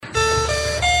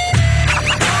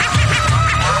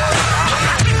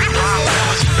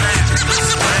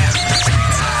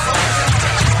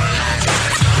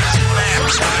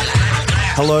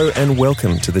Hello and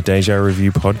welcome to the Deja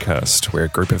Review podcast, where a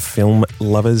group of film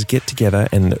lovers get together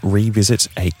and revisit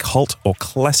a cult or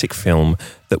classic film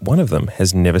that one of them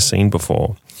has never seen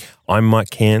before. I'm Mike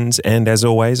Cairns, and as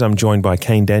always, I'm joined by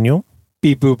Kane Daniel.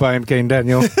 Beep boop, I am Kane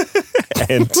Daniel.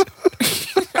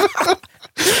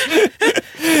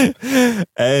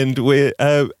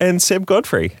 and Seb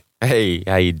Godfrey. Hey,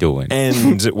 how you doing?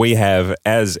 And we have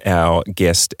as our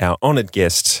guest, our honoured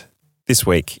guest this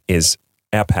week is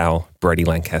our pal, Brody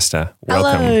Lancaster.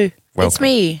 Welcome. Hello, Welcome. it's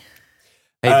me.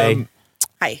 Hey, babe.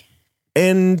 Hi.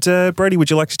 And Brody, would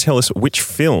you like to tell us which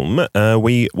film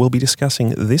we will be discussing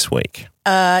this week?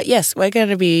 Yes, we're going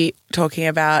to be talking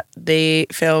about the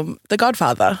film The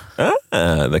Godfather.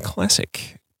 The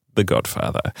classic, The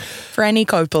Godfather. Franny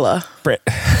Coppola.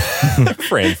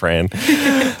 Fran.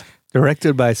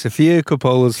 Directed by Sofia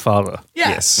Coppola's father. Yeah,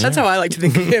 Yes. that's how I like to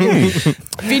think of him.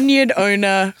 Vineyard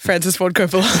owner Francis Ford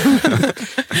Coppola.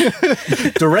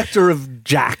 Director of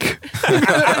Jack.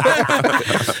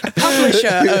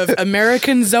 Publisher of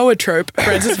American Zoetrope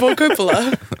Francis Ford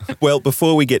Coppola. Well,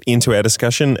 before we get into our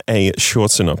discussion, a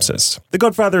short synopsis. The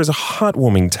Godfather is a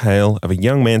heartwarming tale of a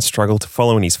young man's struggle to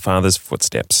follow in his father's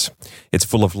footsteps. It's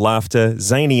full of laughter,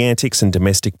 zany antics, and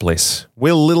domestic bliss.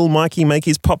 Will little Mikey make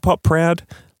his pop proud?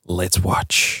 Let's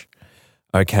watch.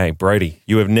 Okay, Brody,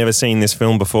 you have never seen this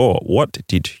film before. What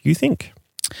did you think?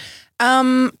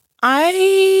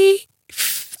 I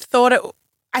thought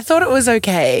it was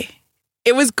okay.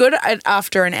 It was good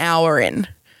after an hour in.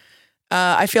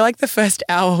 I feel like the first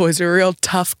hour was real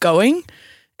tough going,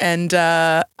 and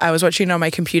I was watching it on my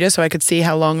computer so I could see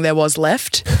how long there was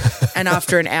left. And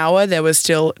after an hour, there was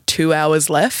still 2 hours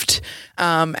left,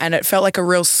 and it felt like a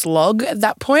real slog at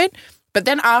that point. But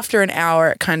then after an hour,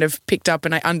 it kind of picked up,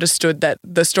 and I understood that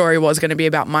the story was going to be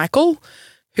about Michael,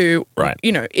 who,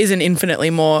 you know, is an infinitely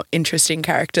more interesting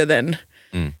character than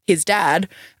his dad.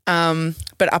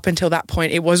 But up until that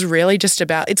point, it was really just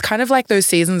about, it's kind of like those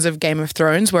seasons of Game of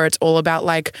Thrones where it's all about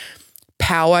like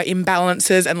power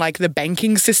imbalances and like the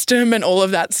banking system and all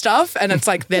of that stuff. And it's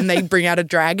like, then they bring out a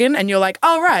dragon and you're like,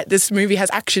 oh, right, this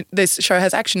show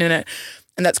has action in it.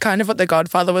 And that's kind of what The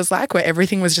Godfather was like, where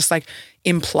everything was just like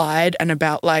implied and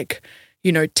about like,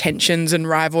 you know, tensions and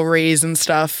rivalries and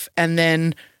stuff. And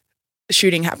then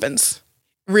shooting happens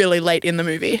really late in the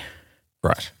movie.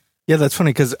 Right. Yeah, that's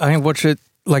funny because I watched it,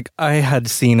 like I had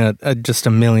seen it just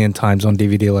a million times on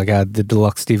DVD, like I had the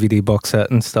deluxe DVD box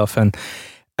set and stuff.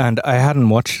 And I hadn't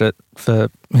watched it for,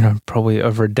 you know, probably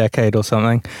over a decade or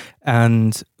something.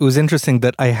 And it was interesting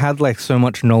that I had like so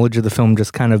much knowledge of the film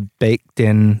just kind of baked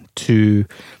in to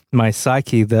my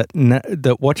psyche that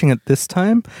watching it this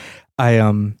time, I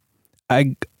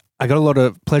got a lot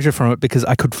of pleasure from it because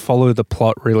I could follow the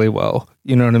plot really well.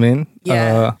 You know what I mean?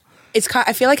 Yeah.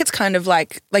 I feel like it's kind of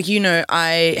like, you know,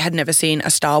 I had never seen a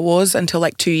Star Wars until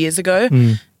like 2 years ago.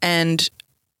 And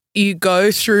you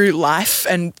go through life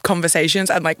and conversations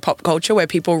and like pop culture where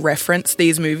people reference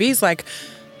these movies. Like,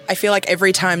 I feel like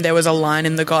every time there was a line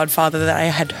in The Godfather that I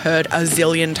had heard a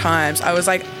zillion times, I was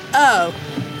like, oh,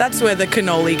 that's where the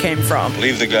cannoli came from.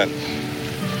 Leave the gun.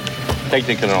 Take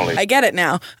the cannoli. I get it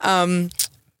now.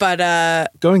 But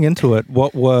going into it,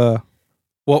 what were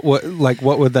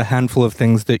the handful of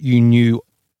things that you knew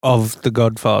of The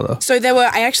Godfather? So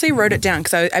I actually wrote it down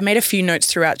because I made a few notes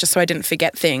throughout just so I didn't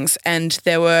forget things. And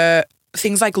there were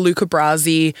things like Luca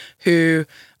Brasi, who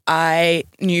I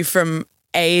knew from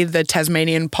the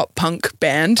Tasmanian pop punk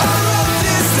band.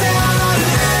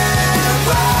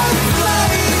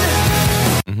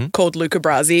 Called Luca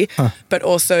Brasi, but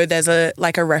also there's a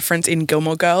reference in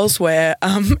Gilmore Girls where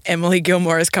Emily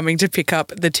Gilmore is coming to pick up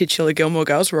the titular Gilmore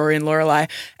Girls, Rory and Lorelai,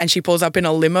 and she pulls up in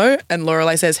a limo and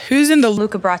Lorelai says, "Who's in the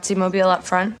Luca Brasi mobile up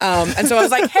front?" And so I was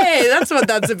like, hey, that's what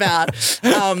that's about.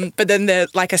 But then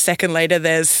a second later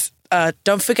there's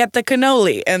don't forget the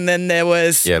cannoli, and then there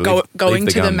was going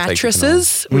to the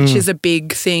mattresses, which is a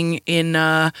big thing in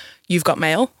You've Got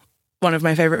Mail. One of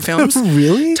my favorite films.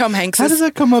 Really? Tom Hanks. How does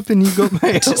that come up in You Got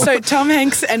Mail? So Tom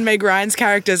Hanks and Meg Ryan's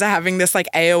characters are having this like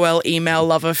AOL email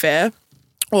love affair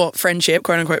or friendship,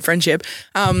 quote unquote friendship.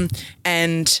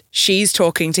 And she's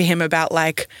talking to him about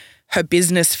like her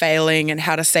business failing and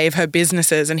how to save her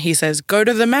businesses. And he says, go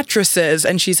to the mattresses.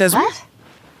 And she says, what?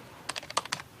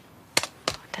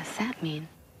 What does that mean?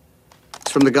 It's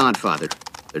from The Godfather.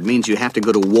 It means you have to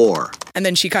go to war. And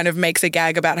then she kind of makes a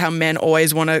gag about how men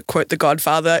always want to quote The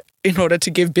Godfather in order to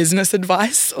give business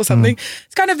advice or something.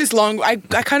 It's kind of this long, I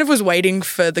kind of was waiting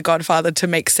for The Godfather to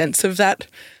make sense of that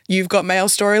You've Got Mail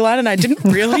storyline, and I didn't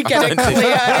really get a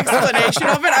clear explanation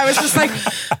of it. I was just like,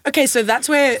 okay, so that's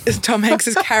where Tom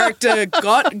Hanks's character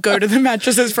got go to the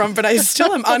mattresses from, but I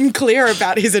still am unclear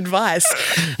about his advice.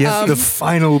 Yes, the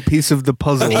final piece of the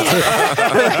puzzle. Nora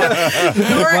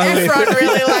Ephron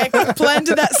really like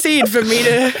planted that seed for me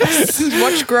to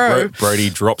watch grow. Brody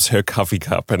drops her coffee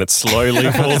cup and it slowly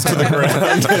falls to the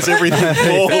ground as everything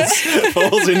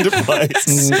falls into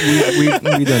place. We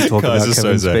don't talk Guys, about it's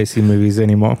Kevin so Spacey movies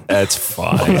anymore. That's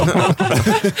fine.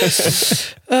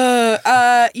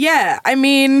 Yeah, I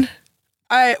mean,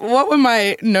 what were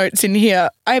my notes in here?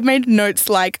 I made notes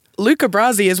like, Luca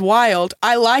Brasi is wild.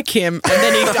 I like him. And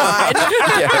then he died.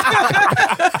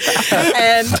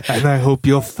 And I hope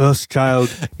your first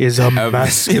child is a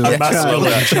masculine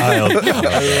child.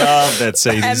 I love that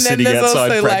scene. And Sitting then there's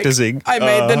outside also practicing. like, I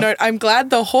made the note, I'm glad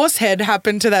the horse head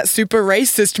happened to that super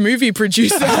racist movie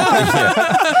producer.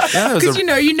 Because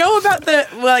you know about the,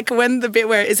 like when the bit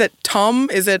where, is it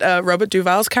Robert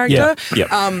Duvall's character?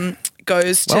 Yeah.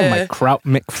 Goes to my Kraut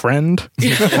McFriend.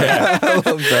 I love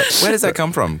that. Where does that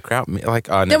come from? Kraut, like,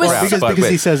 oh, no, There was- Kraut, Because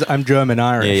he says I'm German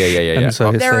Irish. Yeah. And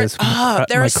so he there says, are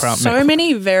so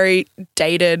many very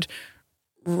dated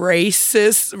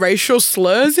racial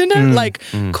slurs in it, like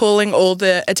calling all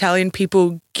the Italian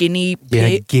people guineas.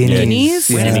 guineas.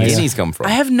 Where Yeah. does guineas come from?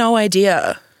 I have no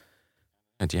idea.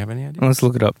 Do you have any idea? Let's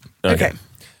look it up. Okay.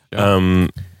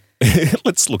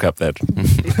 Let's look up that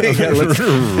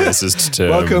racist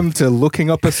term. Welcome to Looking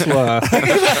Up a Slur.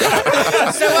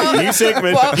 New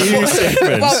segment. While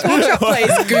Porkchop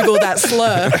plays Google that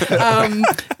slur.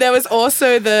 There was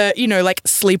also the, like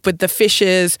sleep with the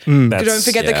fishes. Don't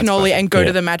forget the that's cannoli funny. and go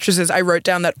to the mattresses. I wrote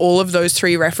down that all of those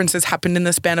three references happened in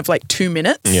the span of like 2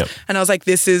 minutes. Yep. And I was like,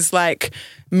 this is like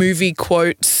movie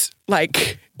quotes,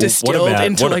 like distilled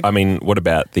into what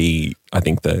about I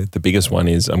think the biggest one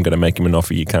is I'm going to make him an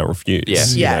offer you can't refuse.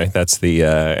 Yeah. Yeah. That's the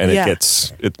and Yeah.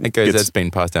 it It goes, that's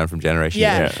been passed down from generation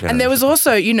Yeah. to generation. And there was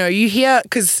also, you hear,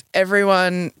 because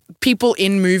people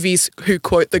in movies who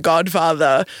quote The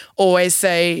Godfather always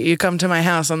say, you come to my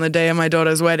house on the day of my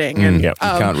daughter's wedding. And Yep. You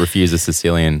can't refuse a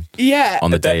Sicilian yeah. on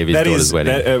the day of his daughter's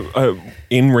wedding.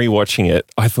 In rewatching it,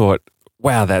 I thought,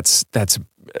 wow, that's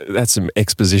some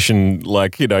exposition.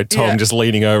 Like, Tom Yeah. just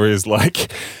leaning over is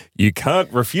like, you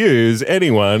can't refuse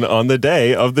anyone on the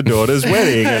day of the daughter's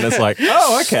wedding, and it's like,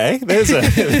 oh, okay,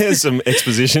 there's some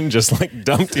exposition just like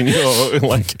dumped in your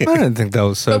like. I don't think that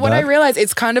was so But what I bad. realized,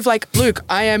 it's kind of like, Luke,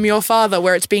 I am your father,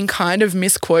 where it's being kind of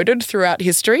misquoted throughout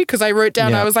history. Because I wrote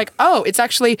down, Yeah. I was like, oh, it's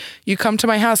actually, you come to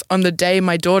my house on the day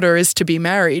my daughter is to be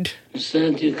married. You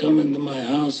said you come into my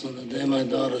house on the day my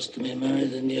daughter's to be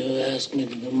married and you ask me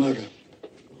to do murder.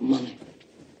 Money.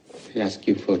 We ask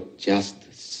you for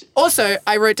justice. Also,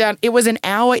 I wrote down, it was an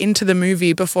hour into the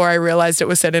movie before I realized it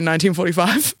was set in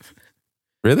 1945.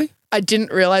 Really? I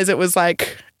didn't realize it was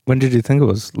like When did you think it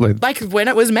was? like when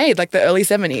it was made, like the early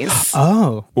 70s.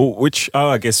 Oh. Well,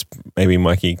 I guess maybe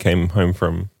Mikey came home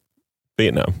from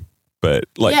Vietnam. But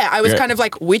like, yeah, I was kind of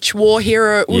like, which war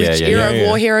hero, which Yeah, era yeah, of yeah.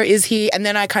 war hero is he? And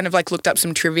then I kind of like looked up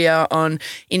some trivia on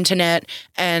internet,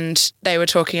 and they were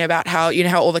talking about how,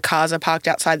 how all the cars are parked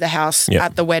outside the house Yeah.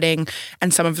 at the wedding,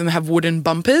 and some of them have wooden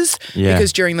bumpers Yeah.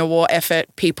 because during the war effort,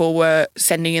 people were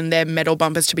sending in their metal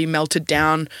bumpers to be melted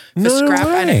down for No scrap,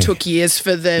 and way. it took years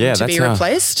for them to be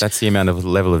replaced. That's the amount of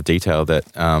level of detail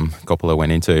that Coppola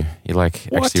went into. He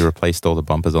actually replaced all the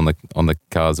bumpers on the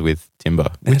cars with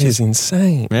timber. that is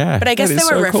insane. Yeah. But I guess That there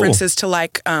is were so cool. references to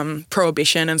like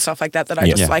prohibition and stuff like that I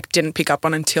Yeah. just like didn't pick up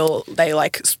on until they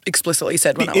like explicitly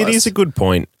said when It is a good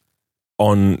point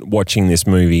on watching this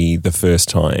movie the first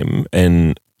time,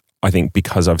 and I think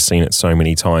because I've seen it so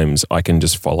many times, I can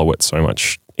just follow it so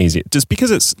much easier. Just because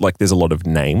it's like there's a lot of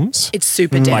names, It's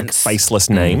super dense. like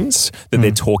faceless names that they're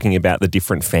talking about the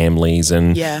different families,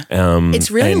 and Yeah. it's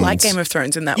It's really like Game of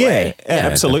Thrones in that yeah, way.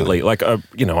 absolutely. Like, I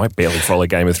barely follow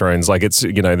Game of Thrones. Like, it's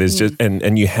there's just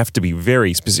and you have to be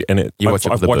very specific. And You watch it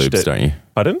for the boobs, don't you?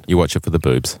 Pardon? You watch it for the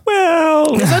boobs.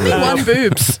 Well, There's only one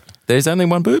boobs. There's only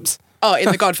one boobs? Oh,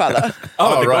 in The Godfather.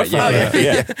 Oh, right. Godfather,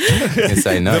 Yeah. You can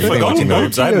say no. The Forgotten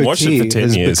Boobs. I haven't watched it for 10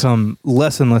 has years. become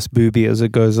less and less booby as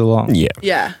it goes along. Yeah.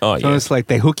 Yeah. Oh, So yeah. it's like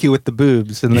they hook you with the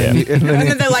boobs, and then, Yeah. and then And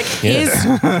then they're like, here's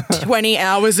 20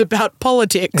 hours about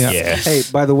politics. Yeah. Hey,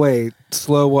 by the way,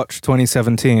 Slow Watch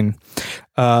 2017.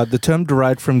 The term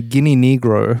derived from Guinea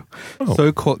Negro, Oh.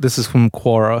 so-called. This is from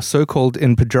Quora, so-called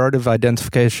in pejorative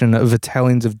identification of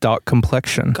Italians of dark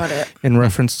complexion. Got it. In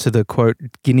reference to the, quote,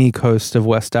 Guinea coast of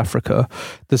West Africa.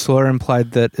 The slur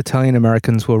implied that Italian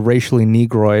Americans were racially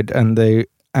negroid and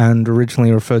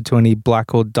originally referred to any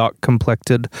black or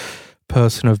dark-complected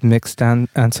person of mixed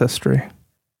ancestry.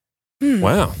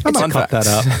 Wow. I might cut that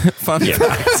out. Fun Yeah.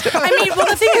 fact. I mean, well,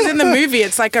 the thing is, in the movie,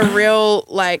 it's like a real,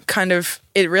 like, kind of,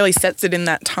 it really sets it in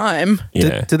that time.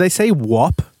 Yeah. Did they say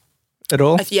WAP at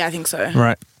all? Yeah, I think so.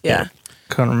 Right. Yeah.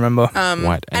 Can't remember.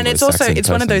 White And it's also, Anglo-Saxon it's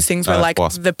one of those person. things where, like,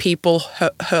 wasp. the people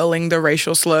hurling the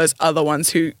racial slurs are the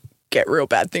ones who get real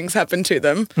bad things happen to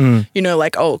them. You know,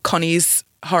 like, oh, Connie's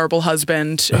horrible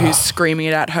husband who's screaming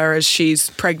it at her as she's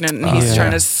pregnant and he's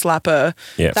trying to slap her.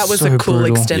 Yeah. That was So a cool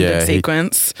brutal. extended Yeah, he-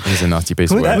 sequence. He's a nasty piece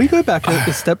Can of we, work. can we go back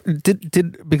a step?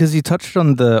 Did because you touched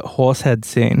on the horse head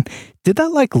scene. Did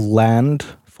that like land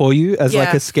for you as like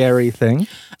Yeah. a scary thing?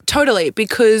 Totally,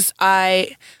 because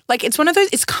it's one of those,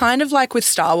 it's kind of like with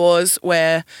Star Wars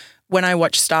where when I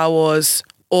watch Star Wars,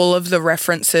 all of the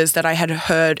references that I had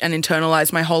heard and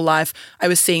internalized my whole life, I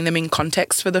was seeing them in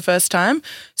context for the first time.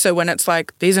 So when it's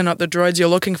like, these are not the droids you're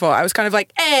looking for, I was kind of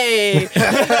like, hey,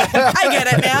 I get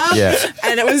it now. Yeah.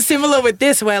 And it was similar with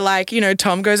this where like, you know,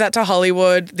 Tom goes out to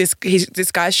Hollywood, this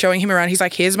guy's showing him around, he's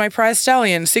like, here's my prize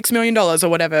stallion, $6 million or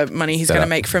whatever money he's going to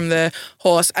make from the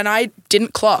horse. And I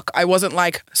didn't clock. I wasn't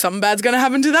like, something bad's going to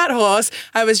happen to that horse.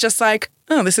 I was just like,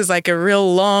 oh, this is like a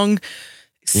real long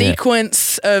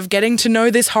sequence of getting to know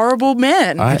this horrible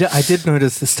man. I did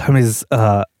notice this time is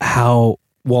how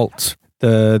Walt,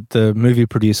 the movie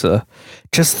producer,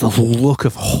 just the look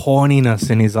of horniness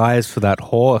in his eyes for that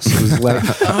horse was like,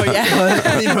 Oh,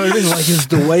 yeah. you know what I mean? Like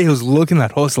the way he was looking at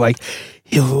that horse, like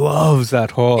he loves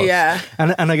that horse. Yeah.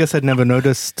 And I guess I'd never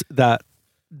noticed that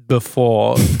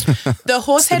before. The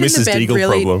horse head in the Mrs. bed Deagle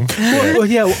really. problem. Well,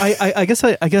 yeah. I guess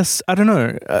I don't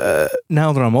know.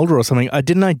 Now that I'm older or something, I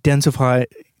didn't identify.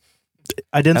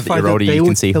 Now that you're older, they you were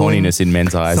can see killing horniness in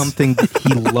men's eyes. something that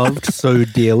he loved so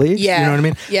dearly. Yeah. You know what I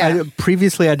mean? Yeah.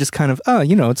 Previously, I just kind of,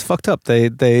 it's fucked up. They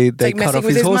like cut messing off with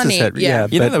his his horse's money. head. Yeah.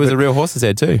 You know, there was a real horse's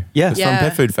head too. Yeah. It's Yeah. from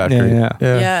Pet Food Factory. Yeah.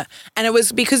 Yeah. And it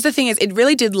was because the thing is, it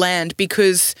really did land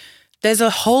because there's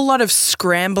a whole lot of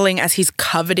scrambling as he's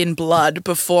covered in blood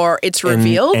before it's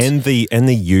revealed. And the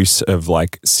use of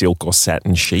like silk or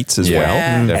satin sheets as Yeah,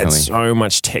 well. definitely. Adds so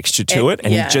much texture to it,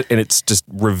 and yeah. it's just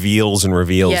reveals and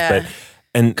reveals. Yeah.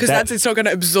 Because it's not going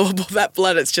to absorb all that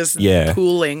blood. It's just Yeah.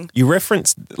 pooling. You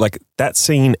referenced like that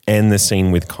scene and the scene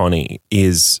with Connie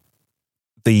is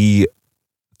the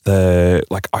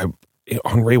like on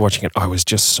rewatching it, I was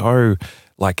just so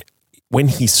like when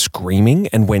he's screaming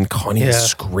and when Connie is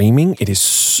screaming, it is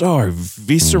so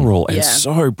visceral and Yeah.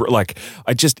 so like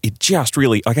it just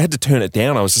really like I had to turn it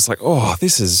down. I was just like, oh,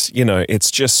 this is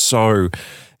it's just so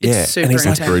yeah, It's super and he's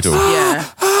like, intense. brutal.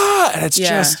 Yeah. and it's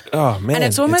Yeah. just oh man, And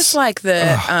it's almost like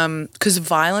the because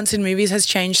violence in movies has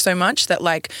changed so much that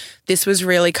like this was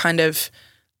really kind of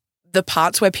the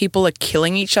parts where people are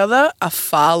killing each other are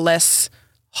far less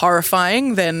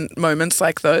horrifying than moments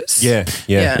like those. yeah.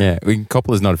 Yeah,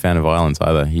 Coppola's not a fan of violence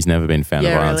either. He's never been a fan of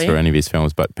Yeah, violence really? for any of his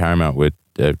films, but Paramount were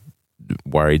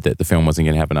worried that the film wasn't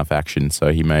going to have enough action,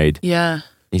 so he made. Yeah.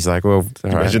 He's like, well, all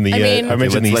right. Imagine the I mean-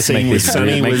 imagine the Let's scene make with this-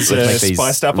 Sonny let's was make these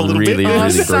spiced up a little really, bit. Oh,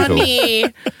 really brutal. Sonny.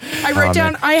 I wrote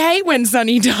down, I hate when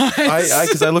Sonny dies.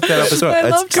 Because I looked that up as well. I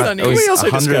It's- love Sonny. it was We also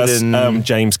 100 discussed and-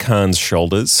 James Caan's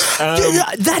shoulders.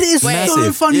 that is Wait. so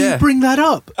Massive. funny Yeah. you bring that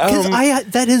up because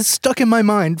that is stuck in my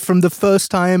mind from the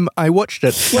first time I watched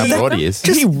it. How That- broad he is.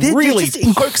 Just, He they're really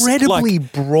just pokes, incredibly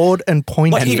broad and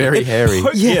pointed. And very hairy.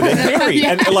 Yeah, they're hairy.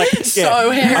 And like,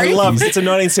 So hairy. I love it's a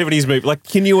 1970s movie. Like,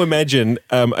 can you imagine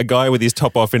a guy with his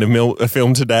top off in a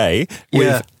film today with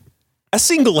Yeah. a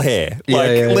single hair, Yeah,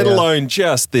 like yeah, let yeah. alone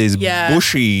just this Yeah.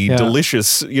 bushy, Yeah.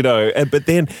 delicious, but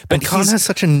and Khan he's has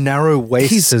such a narrow waist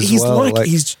he's as well. like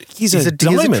he's a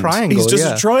diamond. triangle. He's just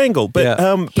yeah. a triangle. But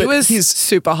Yeah. but He was his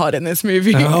super hot in this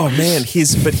movie. oh man,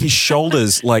 his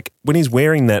shoulders, like when he's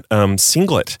wearing that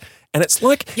singlet. And it's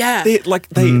like, Yeah. they're It's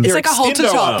like a halter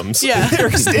extendo top. arms. Yeah. They're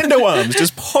extendo arms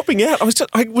just popping out.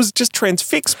 I was just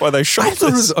transfixed by those I shoulders. thought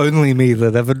it was only me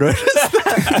that ever noticed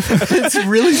that. It's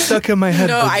really stuck in my head.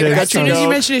 No, but James as soon as Caan's- you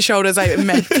mentioned his shoulders, I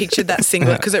pictured that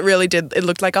singlet because it really did. It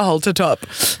looked like a halter top.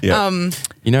 Yeah.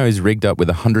 You know, he's rigged up with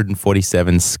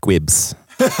 147 squibs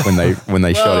when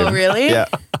they shot him. Really? Yeah.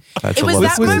 That's It a was lot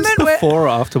that of was squibs. this moment where- before or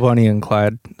after Bonnie and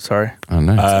Clyde? Sorry. I don't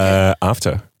know.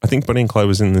 After. I think Bonnie and Clyde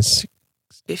was in the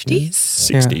 50s?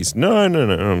 60s.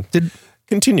 No. Did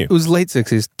Continue. it was late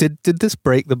 60s? Did this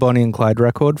break the Bonnie and Clyde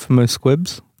record for most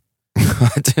squibs?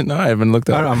 I don't know. I haven't looked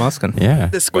at it. I'm asking. Yeah.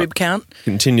 The squib count.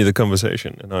 Continue the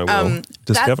conversation, and I will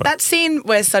discover. That scene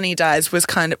where Sonny dies was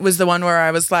the one where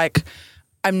I was like,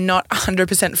 I'm not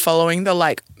 100% following the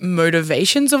like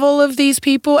motivations of all of these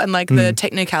people and like the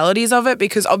technicalities of it,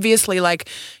 because obviously like,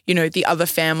 you know, the other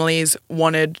families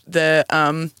wanted the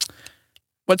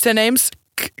what's their names?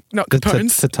 Not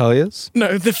Capone's. Tatalias?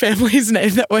 No, the family's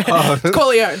name that were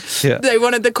Corleone. Yeah. They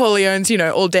wanted the Corleones, you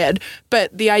know, all dead.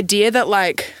 But the idea that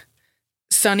like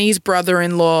Sonny's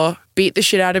brother-in-law beat the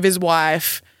shit out of his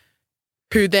wife,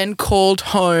 who then called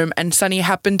home, and Sonny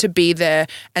happened to be there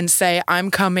and say,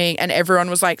 I'm coming. And everyone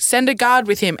was like, send a guard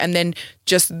with him. And then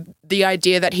just the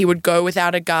idea that he would go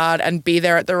without a guard and be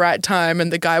there at the right time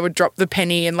and the guy would drop the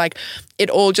penny, and like it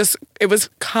was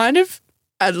kind of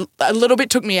a little bit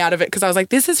took me out of it, because I was like,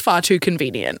 this is far too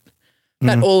convenient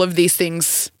that all of these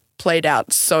things played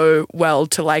out so well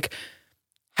to like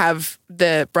have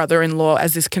the brother-in-law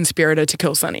as this conspirator to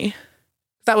kill Sonny.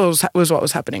 That was what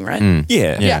was happening, right?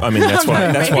 Yeah. I mean, that's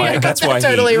why. That's why.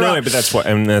 Totally wrong. No, but that's why.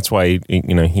 And that's why.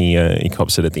 You know, he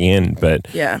cops it at the end. But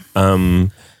Yeah.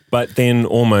 But then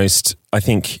almost, I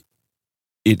think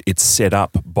it's set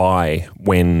up by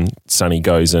when Sonny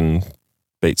goes and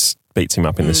beats him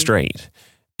up in the street,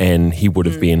 and he would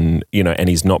have been, you know, and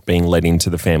he's not being let into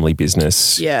the family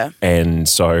business. Yeah. And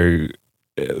so,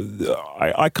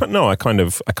 I kind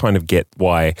of get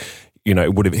why. You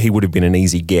know, he would have been an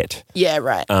easy get. Yeah,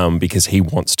 right. Because he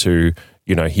wants to,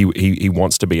 you know, he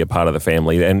wants to be a part of the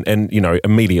family, and you know,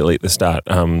 immediately at the start,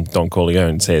 Don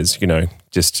Corleone says, you know,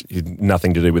 just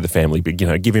nothing to do with the family, but you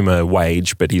know, give him a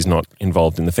wage, but he's not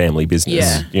involved in the family business.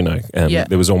 Yeah. You know,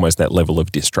 there was almost that level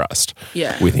of distrust.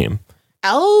 With him.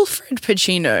 Alfred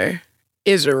Pacino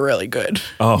is really good.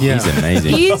 Oh, He's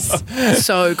amazing. He's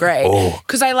so great.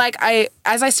 Because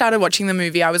as I started watching the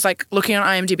movie, I was like looking on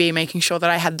IMDb, making sure that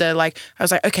I had I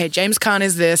was like, okay, James Caan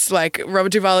is this, like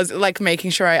Robert Duvall is, like making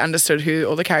sure I understood who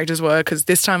all the characters were, because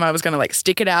this time I was going to like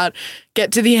stick it out,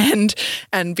 get to the end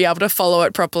and be able to follow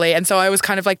it properly. And so I was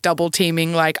kind of like double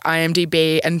teaming like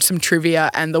IMDb and some trivia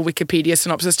and the Wikipedia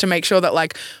synopsis to make sure that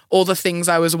like all the things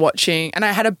I was watching, and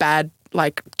I had a bad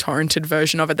like torrented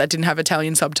version of it that didn't have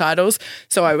Italian subtitles.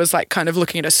 So I was like kind of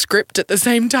looking at a script at the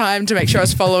same time to make sure I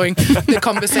was following the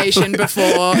conversation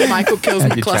before Michael kills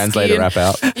Have your McCluskey. translator rap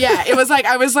out. Yeah, it was like,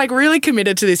 I was like really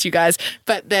committed to this, you guys.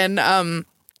 But then I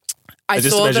just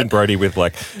saw imagine that Brody with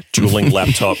like dueling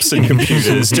laptops and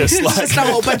computers, just like just a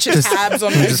whole bunch of tabs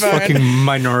on my Just phone. fucking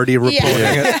minority reporting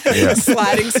it.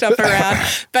 Sliding stuff around.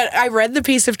 But I read the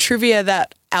piece of trivia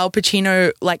that Al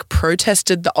Pacino like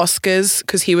protested the Oscars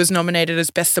because he was nominated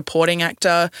as Best Supporting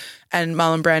Actor and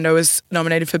Marlon Brando was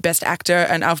nominated for Best Actor,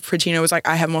 and Al Pacino was like,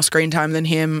 I have more screen time than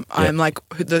him. I'm like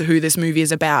who this movie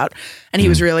is about. And he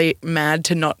was really mad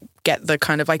to not get the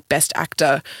kind of like Best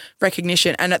Actor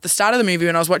recognition. And at the start of the movie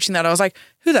when I was watching that, I was like,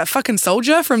 who, that fucking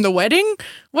soldier from The Wedding?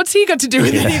 What's he got to do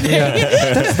with anything?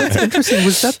 That's interesting.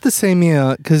 Was that the same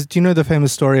year? Because do you know the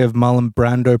famous story of Marlon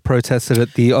Brando protested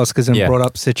at the Oscars and brought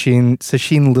up Sacheen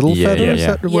Littlefeather? Is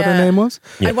that what her name was?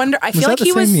 I wonder, I feel Was like that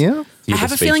he the was, same year? I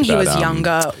have a feeling he was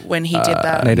younger when he did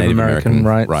that. Native American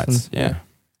rights.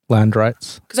 Land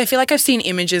rights. Because I feel like I've seen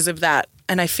images of that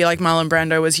and I feel like Marlon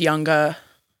Brando was younger,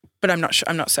 but I'm not sure.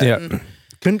 I'm not certain.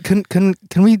 Yeah.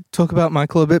 Can we talk about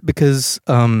Michael a bit? Because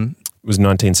it was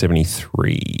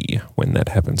 1973 when that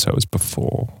happened, so it was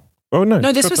before. Oh no!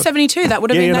 No, this was 72. That would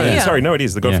have been that year. Sorry, no, it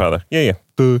is The Godfather. Yeah.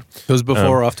 it was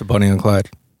before or after Bonnie and Clyde.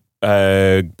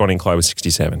 Bonnie and Clyde was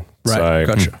 67. Right, So,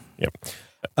 gotcha.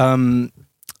 Yep.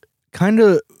 Kind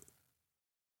of,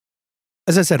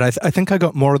 as I said, I think I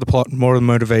got more of the plot, more of the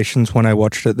motivations when I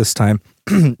watched it this time.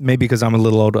 Maybe because I'm a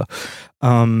little older.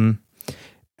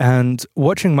 And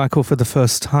watching Michael for the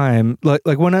first time, like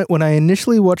when I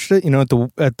initially watched it, you know,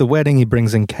 at the wedding, he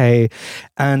brings in Kay,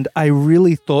 and I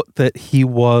really thought that he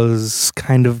was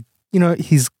kind of, you know,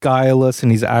 he's guileless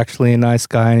and he's actually a nice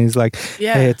guy, and he's like,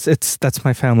 hey, it's that's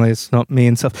my family, it's not me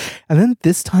and stuff. And then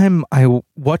this time I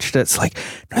watched it, it's like,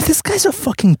 no, this guy's a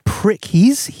fucking prick.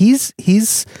 He's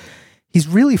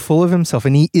really full of himself,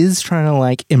 and he is trying to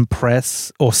like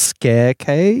impress or scare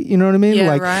Kay. You know what I mean? Yeah,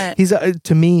 like right. he's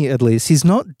to me at least, he's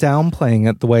not downplaying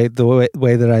it the way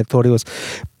that I thought he was.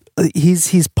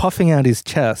 He's puffing out his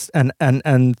chest and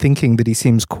thinking that he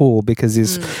seems cool because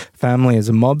his family is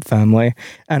a mob family,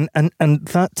 and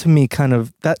that to me kind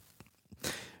of that.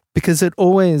 Because it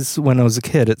always, when I was a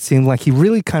kid, it seemed like he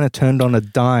really kind of turned on a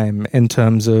dime in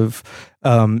terms of,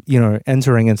 you know,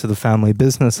 entering into the family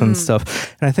business and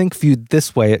stuff. And I think viewed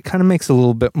this way, it kind of makes a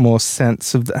little bit more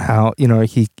sense of how, you know,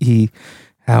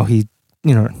 how he,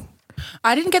 you know,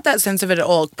 I didn't get that sense of it at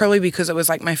all, probably because it was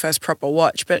like my first proper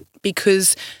watch, but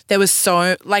because there was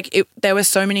there were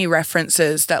so many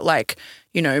references that like,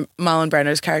 you know, Marlon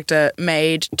Brando's character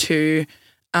made to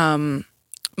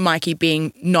Mikey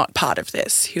being not part of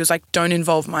this. He was like, don't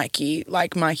involve Mikey,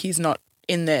 like Mikey's not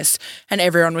in this. And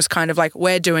everyone was kind of like,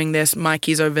 we're doing this,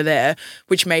 Mikey's over there,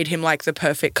 which made him like the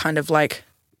perfect kind of like,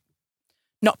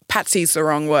 not patsy's the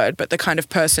wrong word, but the kind of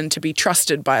person to be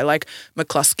trusted by like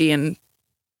McCluskey and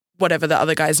whatever the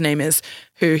other guy's name is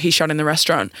who he shot in the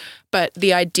restaurant. But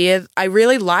the idea, I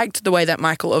really liked the way that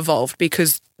Michael evolved,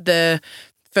 because the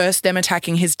first them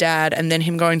attacking his dad and then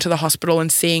him going to the hospital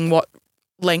and seeing what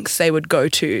lengths they would go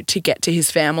to get to his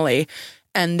family.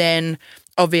 And then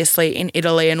obviously in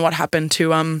Italy and what happened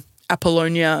to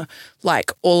Apollonia,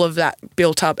 like all of that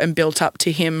built up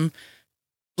to him.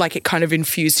 Like it kind of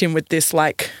infused him with this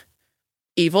like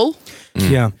evil.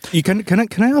 Yeah. Can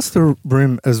I ask the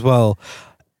room as well?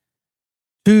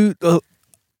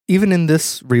 Even in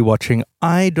this rewatching,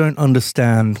 I don't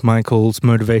understand Michael's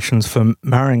motivations for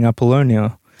marrying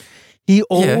Apollonia. He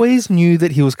always knew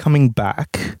that he was coming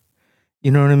back.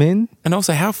 You know what I mean? And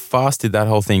also, how fast did that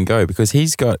whole thing go? Because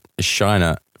he's got a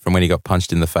shiner from when he got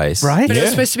punched in the face. Right? But it was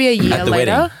supposed to be a year At the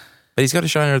later. wedding. But he's got a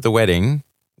shiner at the wedding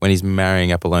when he's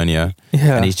marrying Apollonia.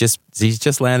 Yeah. And he's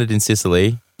just landed in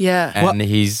Sicily. Yeah. And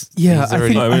he's Yeah, he's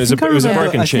already, it was a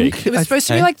broken cheek. It was supposed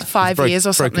to be like 5 years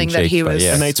or something that he was.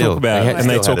 Yeah. And they Still, talk about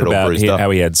they still had it all bruised up.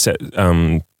 how he had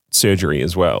surgery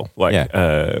as well. Like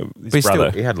his brother.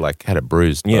 He had it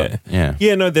bruised. But,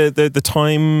 Yeah, no, the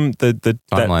time the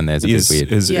timeline there's a bit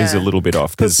weird. is a little bit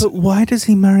off. But why does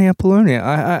he marry Apollonia?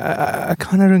 I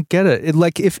kind of don't get it.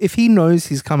 Like if he knows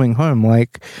he's coming home,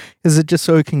 like is it just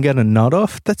so he can get a nut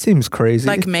off? That seems crazy.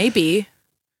 Like maybe.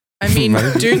 I mean,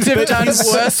 dudes have done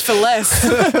worse for less.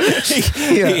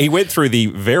 He went through the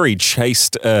very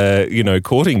chaste,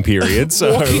 courting period.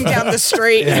 So Walking down the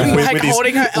street and like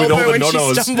holding her elbow when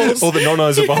she stumbles. All the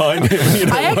nonnos are behind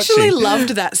him. I actually loved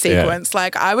that sequence.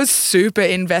 Like I was super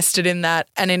invested in that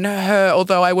and in her,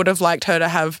 although I would have liked her to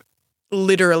have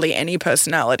literally any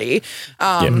personality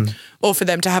or for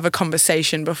them to have a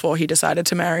conversation before he decided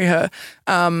to marry her.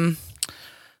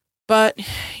 But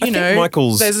you know,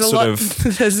 Michael's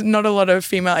there's not a lot of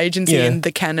female agency in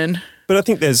the canon. But I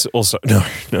think there's also no,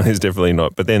 there's definitely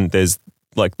not. But then there's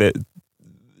like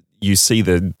you see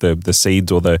the seeds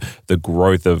or the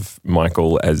growth of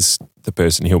Michael as the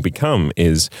person he'll become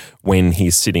is when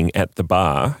he's sitting at the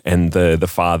bar and the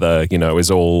father, is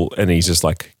all, and he's just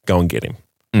like, go and get him.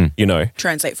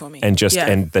 Translate for me. And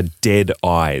and the dead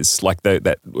eyes, like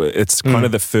it's kind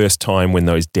of the first time when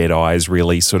those dead eyes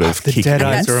really sort of the kick dead in.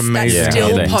 eyes are amazing. That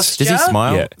still posture. Does he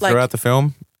smile throughout the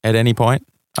film at any point?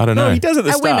 I don't know. No, he does at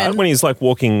the start women. when he's like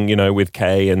walking, with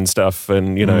Kay and stuff,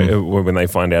 and when they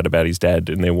find out about his dad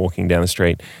and they're walking down the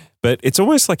street. But it's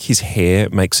almost like his hair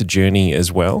makes a journey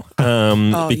as well,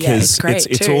 because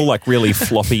it's all like really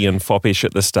floppy and foppish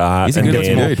at the start, He's a and good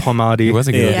then dude. pomade. He was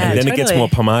a good and then it gets more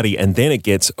pomade, and then it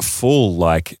gets full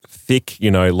like thick,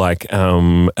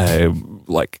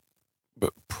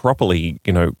 properly,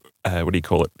 what do you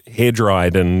call it, hair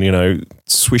dried and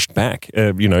swished back,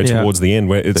 towards the end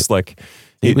where it's like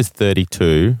he was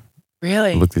 32.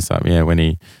 Really? Look this up. Yeah, when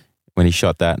he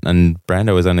shot that, and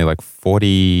Brando was only like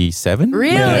 47.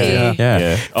 Really?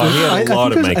 Yeah. Oh, he had a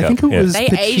lot of makeup. I think it was They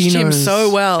aged him Pacino's- so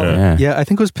well. Yeah, I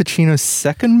think it was Pacino's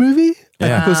second movie. I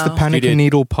think it was The Panic Studio- in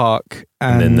Needle Park.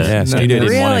 And then Studio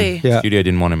didn't want Really? him. Yeah. Studio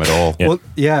didn't want him at all. Yeah. Well,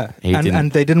 yeah, He didn't.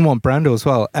 and they didn't want Brando as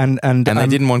well. And they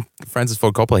didn't want Francis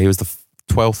Ford Coppola. He was the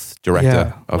 12th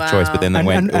director of Wow. choice, but then they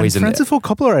went. and Francis Ford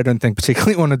Coppola, I don't think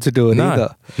particularly wanted to do it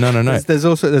either. No. There's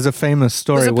a famous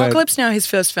story Was where Apocalypse Now his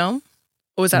first film?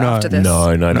 Or was that No. after this?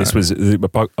 No. This was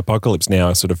Apocalypse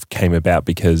Now sort of came about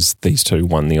because these two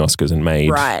won the Oscars and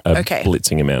made Right, a okay.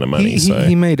 blitzing amount of money.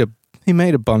 he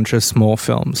made a bunch of small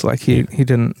films. Like he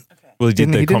didn't. Well, he did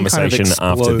He the didn't kind of conversation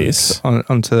after explode this.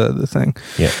 onto the thing.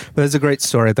 Yeah. But there's a great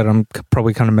story that I'm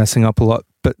probably kind of messing up a lot.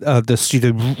 But the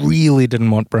studio really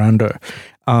didn't want Brando.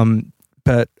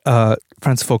 But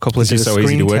Francis Ford Coppola did a so easy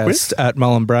screen to work test at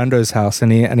Marlon Brando's house,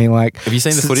 and he like. Have you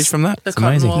seen the footage from that? The It's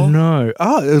amazing. Cotton Wall. No.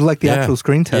 Oh, it was like the Yeah. actual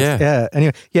screen test. Yeah.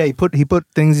 Anyway, he put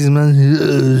things in his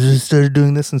mouth, started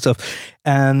doing this and stuff.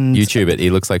 And YouTube it.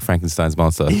 He looks like Frankenstein's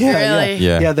monster. Really?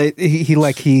 Yeah.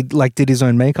 He did his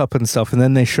own makeup and stuff, and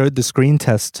then they showed the screen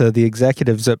test to the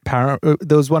executives at Paramount.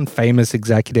 There was one famous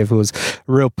executive who was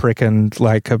a real prick and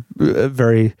like a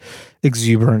very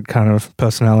exuberant kind of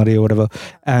personality or whatever.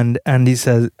 And he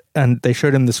says, and they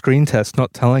showed him the screen test,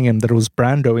 not telling him that it was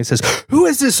Brando. He says, "Who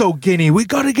is this old guinea? We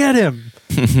got to get him."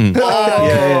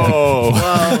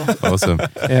 Oh. Awesome.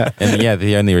 Yeah. And yeah,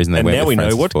 the only reason they And went now with we know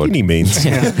Francis what Ford, guinea means.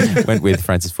 went with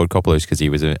Francis Ford Coppola because he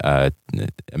was a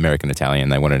American Italian.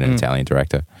 They wanted an Italian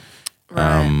director,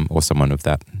 Right. or someone of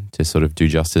that to sort of do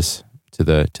justice to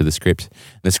the script.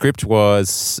 The script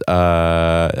was,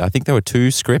 I think there were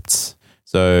 2 scripts.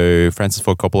 So Francis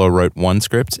Ford Coppola wrote one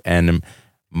script, and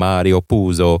Mario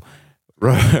Puzo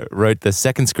wrote the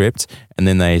second script, and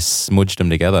then they smudged them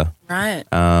together. Right.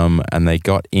 And they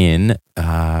got in,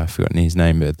 I've forgotten his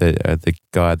name, but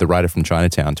the writer from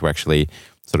Chinatown to actually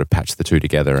sort of patch the 2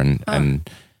 together and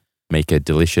make a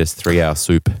delicious 3-hour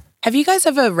soup. Have you guys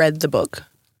ever read the book?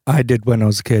 I did when I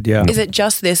was a kid, yeah. Is it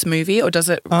just this movie, or does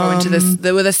it go into this?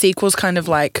 Were the sequels kind of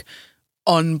like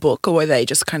on book, or were they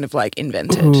just kind of like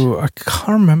invented? Ooh, I can't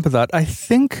remember that.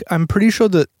 I'm pretty sure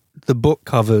that the book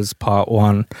covers part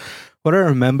 1. What I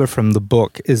remember from the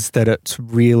book is that it's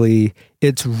really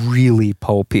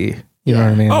pulpy. You know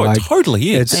what I mean? Oh, like, it totally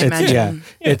is. I imagine.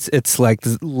 It's like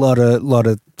there's a lot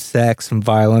of sex and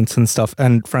violence and stuff.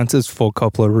 And Francis Ford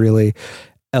Coppola really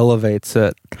elevates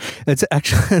it.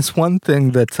 It's one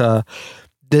thing that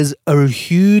there's a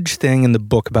huge thing in the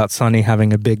book about Sonny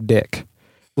having a big dick.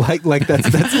 Like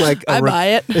that's like I buy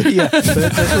it. Yeah,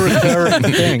 that's a recurring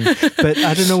thing. But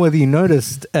I don't know whether you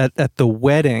noticed at the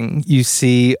wedding, you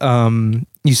see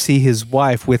his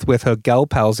wife with her gal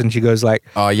pals, and she goes like,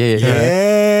 Oh,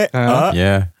 yeah. and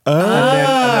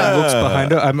then looks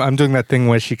behind her. I'm doing that thing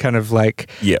where she kind of like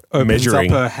opens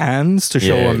measuring up her hands to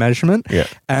show a measurement. Yeah.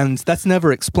 And that's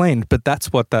never explained, but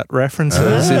that's what that reference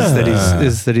is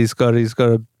that he's got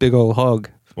a big old hog.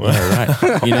 Yeah,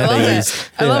 right. You know,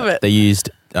 I love it. They used,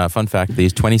 fun fact, they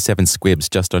used 27 squibs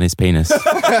just on his penis.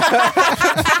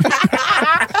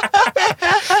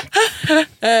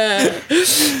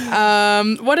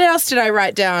 What else did I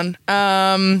write down?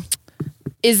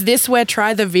 Is this where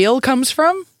Try the Veal comes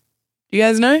from? You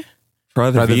guys know? Try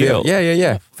the veal.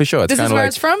 Yeah, for sure. It's This is kinda where like,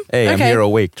 it's from? Hey, I'm Okay. here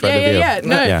all week. Try the veal. Yeah.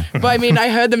 No, Yeah. but I mean, I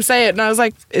heard them say it, and I was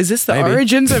like, "Is this the Maybe.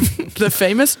 origins of the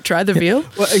famous Try the Veal?"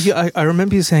 Well, I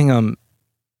remember you saying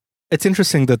it's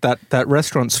interesting that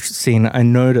restaurant scene I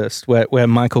noticed where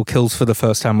Michael kills for the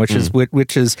first time, which is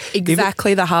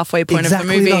Exactly the halfway point of the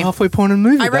exactly movie. the halfway point of the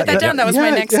movie. I wrote that down. That was my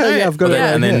next note. Yeah, I've got it. Yeah.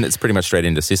 Right And then here. it's pretty much straight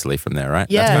into Sicily from there, right?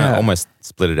 Yeah. That's kind Yeah. of almost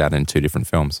split it out in 2 different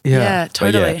films. Yeah, But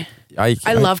totally. I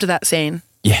I loved that scene.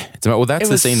 Yeah, that's It the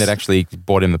was- scene that actually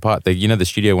bought him the part. The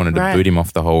studio wanted to Right. boot him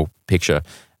off the whole picture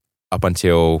up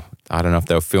until, I don't know if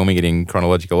they were filming it in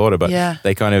chronological order, but Yeah.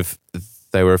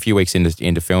 they were a few weeks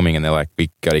into filming, and they're like,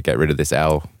 we got to get rid of this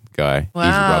Al guy. Wow.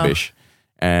 He's rubbish.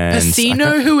 And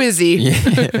Pacino, who is he?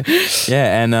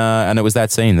 yeah, and it was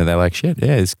that scene that they're like, shit,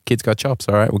 yeah, this kid's got chops.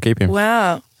 All right, we'll keep him.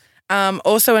 Wow.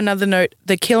 Also, another note: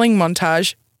 the killing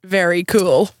montage, very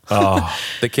cool. Oh,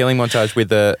 The killing montage with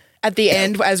the At the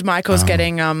end, as Michael's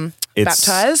getting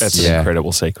baptized. That's an Yeah.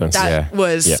 incredible sequence. That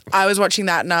was, Yeah. I was watching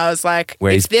that and I was like,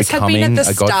 Where if he's this had been at becoming the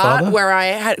a start godfather? where I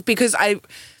had, because I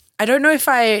don't know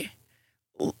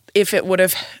if it would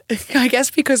have, I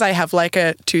guess because I have like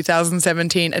a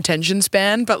 2017 attention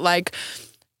span, but like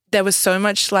there was so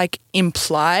much like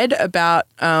implied about,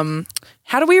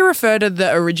 how do we refer to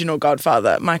the original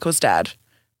Godfather, Michael's dad?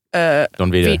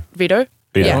 Don Vito. Vito?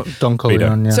 Vito. Yeah. Don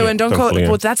Corleone. Yeah. So when Don Don Corleone, Corleone.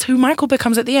 well, that's who Michael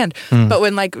becomes at the end. But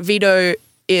when like Vito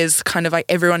is kind of like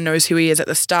everyone knows who he is at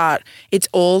the start, it's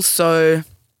all so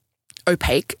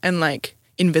opaque and like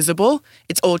invisible.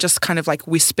 It's all just kind of like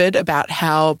whispered about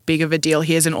how big of a deal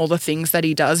he is and all the things that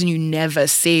he does, and you never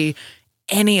see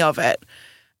any of it.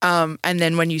 And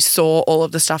then when you saw all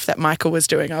of the stuff that Michael was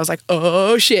doing, I was like,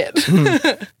 oh shit.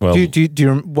 Well, Do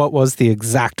you what was the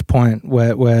exact point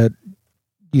where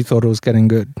you thought it was getting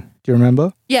good? Do you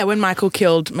remember? Yeah, when Michael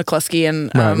killed McCluskey and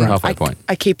Right. Halfway point.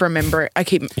 I keep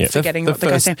forgetting The what the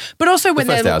guy's first- name. But also when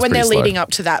the first they're hour's when they're pretty slow. leading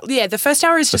up to that. Yeah, the first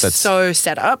hour is But just that's- so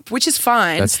set up, which is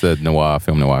fine. That's the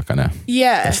film noir kind of.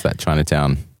 Yeah. That's that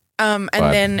Chinatown. And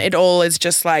vibe. then it all is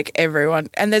just like everyone.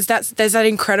 And there's that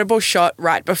incredible shot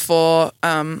right before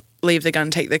Leave the Gun,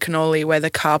 Take the Cannoli, where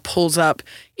the car pulls up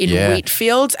in Yeah. wheat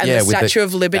fields and Yeah, the with the- Statue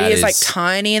of Liberty that is like is-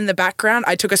 tiny in the background.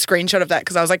 I took a screenshot of that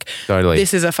because I was like, Totally.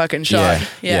 this is a fucking shot.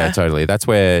 Yeah, totally. That's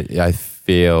where I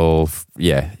feel,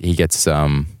 he gets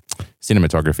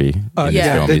cinematography in this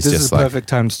film. This It's is just a like, perfect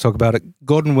time to talk about it.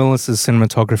 Gordon Willis's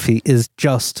cinematography is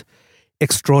just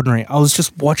extraordinary. I was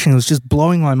just watching; it was just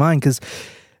blowing my mind because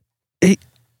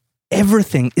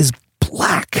everything is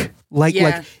black. Like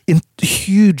in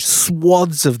huge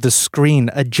swaths of the screen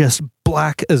are just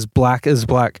black as black as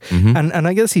black. Mhm. And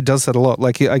I guess he does that a lot.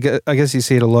 Like I guess you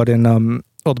see it a lot in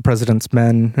All the President's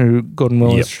Men, who Gordon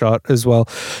Willis shot as well.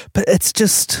 But it's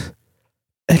just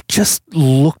it just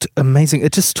looked amazing.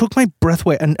 It just took my breath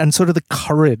away, and sort of the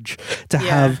courage to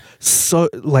have so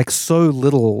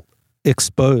little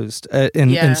exposed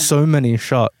in so many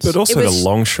shots. But also the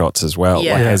long shots as well.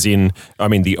 Yeah. Like as in, I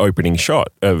mean, the opening shot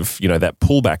of, that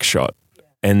pullback shot.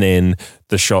 And then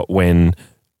the shot when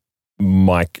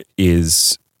Mike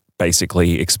is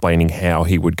basically explaining how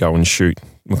he would go and shoot.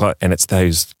 And it's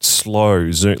those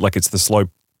slow zoom, like it's the slow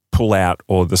pull out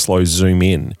or the slow zoom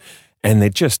in. And they're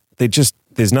just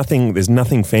there's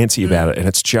nothing fancy about it. And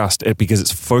it's just because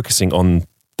it's focusing on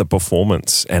the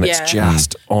performance and it's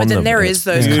just on them. But then there and is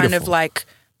those beautiful. kind of like,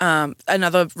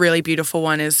 another really beautiful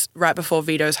one is right before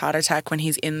Vito's heart attack when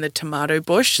he's in the tomato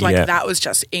bush. Like that was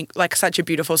just like such a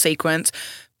beautiful sequence.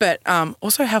 But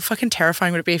also, how fucking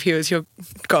terrifying would it be if he was your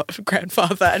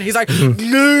grandfather and he's like, I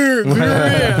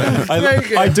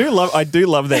do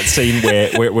love that scene where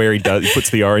he puts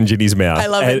the orange in his mouth. I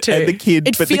love it too. And the kid,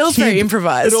 it feels very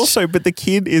improvised. But the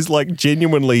kid is like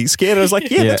genuinely scared. I was like,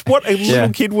 that's what a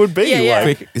little kid would be.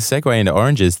 Like. Quick segue into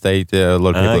oranges. A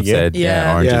lot of people have said,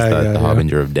 orange is the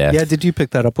harbinger of death. Yeah, did you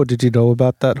pick that up? Or did you know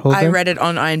about that whole thing? I read it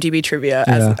on IMDb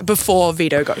trivia before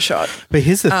Vito got shot. But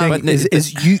here's the thing: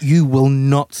 is you will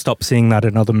not stop seeing that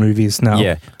in other movies now.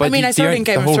 Yeah, but I mean, I saw it in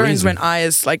Game of Thrones when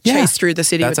Eyes chased through the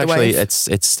city with the wave.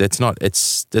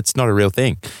 It's not a real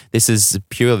thing. This is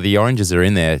purely the oranges are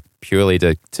in there purely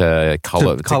to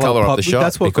color up the shot.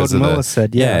 That's what Gordon Willis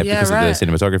said. Because of the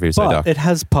cinematography is so dark. It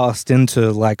has passed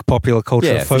into like popular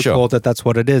culture, folklore that's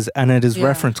what it is, and it is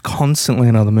referenced constantly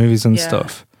in other movies and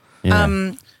stuff.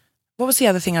 Yeah. What was the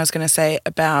other thing I was going to say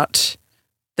about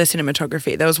the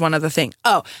cinematography? There was one other thing.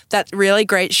 Oh, that really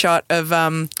great shot of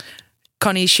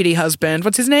Connie's shitty husband.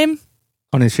 What's his name?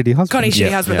 Connie's shitty husband. Connie's shitty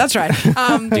husband. That's right.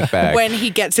 Dick bag. When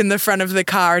he gets in the front of the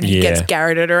car and he gets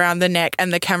garroted around the neck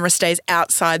and the camera stays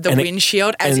outside the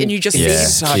windshield and you just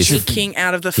see him kicking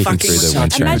out of the fucking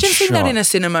windshield. Imagine seeing that in a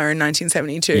cinema in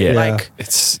 1972. Yeah. Like,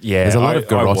 there's a lot of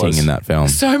garroting in that film.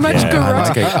 So much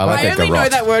garrote. I only know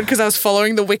garrote. that word because I was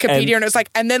following the Wikipedia and it was like,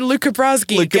 and then Luca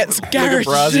Brasi gets garroted.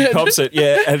 Luca Brasi cops it,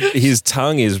 and his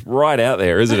tongue is right out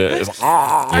there, isn't it? It's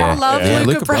I love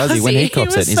Luca Brasi. When he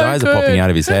cops it, his eyes are popping out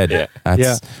of his head.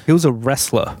 He was a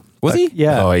wrestler. Was he?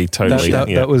 Yeah. Oh, he totally.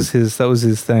 That was his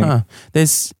thing.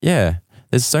 There's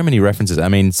so many references. I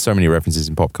mean, so many references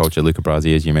in pop culture. Luca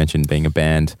Brasi, as you mentioned, being a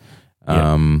band.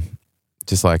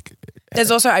 Just like.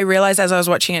 There's also, I realized as I was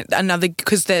watching it,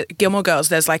 because the Gilmore Girls,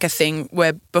 there's like a thing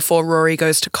where before Rory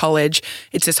goes to college,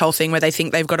 it's this whole thing where they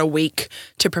think they've got a week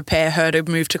to prepare her to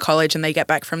move to college, and they get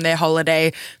back from their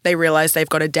holiday, they realize they've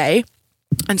got a day.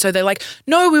 And so they're like,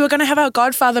 no, we were going to have our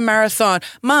Godfather marathon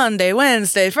Monday,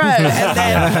 Wednesday, Friday.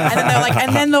 And then they're like,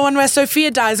 and then the one where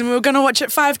Sophia dies and we were going to watch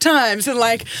it 5 times. And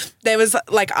like, there was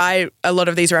like, a lot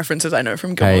of these references I know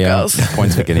from Gilmore Girls.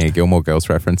 Points for getting a Gilmore Girls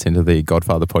reference into the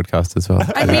Godfather podcast as well.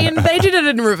 I mean, they did it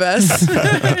in reverse.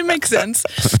 It makes sense.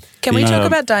 Can we talk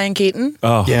about Diane Keaton?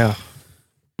 Oh. Yeah.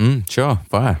 Sure,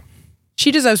 fire. She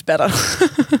deserves better.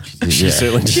 She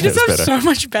certainly deserves better. so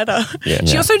much better. Yeah.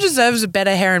 She also deserves a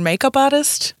better hair and makeup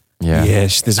artist. Yeah.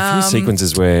 There's a few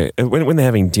sequences where when they're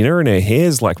having dinner and her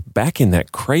hair's like back in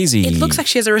that crazy. It looks like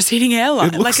she has a receding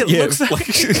hairline. It looks like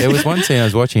There was one scene I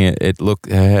was watching it. Her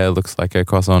hair looks like a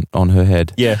cross on her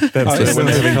head. Yeah, that's just when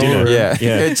they're having dinner. Yeah.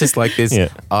 It's just like this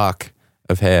arc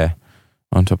of hair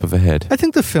on top of her head. I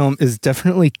think the film is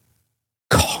definitely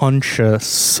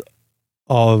conscious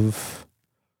of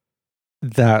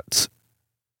that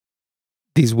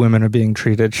these women are being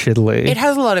treated shittily. It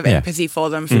has a lot of empathy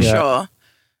for them, for sure.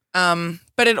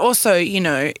 But it also,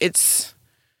 it's,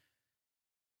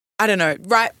 I don't know,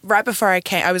 right before I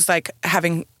came, I was like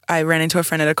I ran into a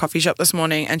friend at a coffee shop this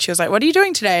morning and she was like, what are you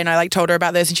doing today? And I like told her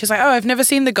about this and she's like, oh, I've never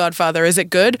seen The Godfather. Is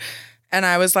it good? And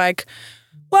I was like,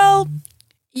 well,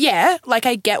 yeah, like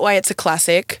I get why it's a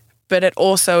classic, but it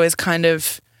also is kind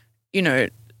of,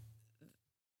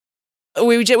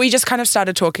 we just kind of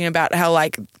started talking about how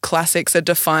like classics are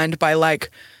defined by like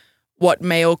what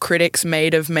male critics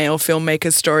made of male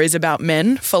filmmakers' stories about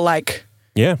men for like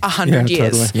 100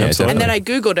 years. Totally. Yeah, and then I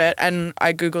Googled it and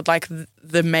I Googled like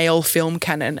the male film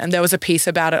canon and there was a piece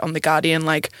about it on The Guardian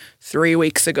like 3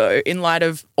 weeks ago in light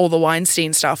of all the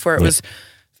Weinstein stuff where it was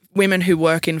women who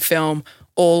work in film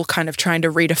all kind of trying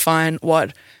to redefine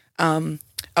what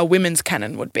a women's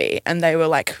canon would be. And they were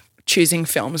like choosing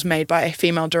films made by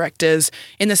female directors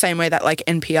in the same way that like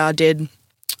NPR did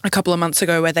a couple of months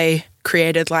ago where they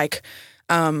created like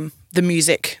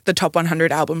the top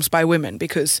 100 albums by women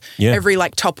because every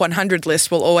like top 100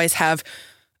 list will always have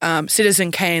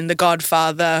Citizen Kane, The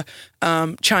Godfather,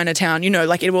 Chinatown,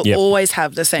 like it will always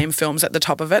have the same films at the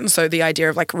top of it. And so the idea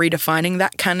of like redefining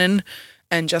that canon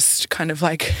and just kind of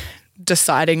like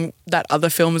deciding that other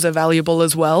films are valuable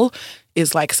as well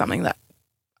is like something that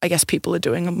I guess people are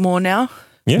doing more now,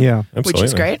 Yeah. absolutely. which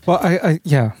is great. Well,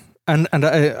 and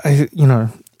I you know,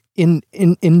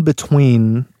 in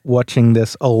between watching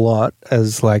this a lot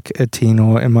as like a teen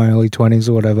or in my early 20s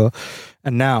or whatever,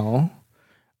 and now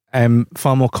I'm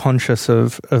far more conscious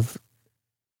of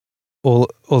all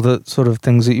the sort of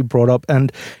things that you brought up,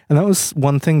 and that was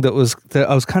one thing that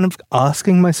I was kind of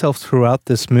asking myself throughout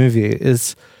this movie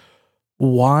is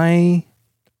why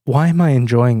am I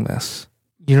enjoying this?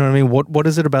 You know what I mean? What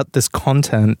is it about this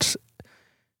content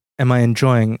am I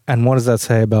enjoying, and what does that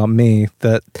say about me?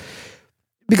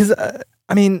 Because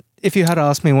I mean, if you had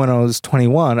asked me when I was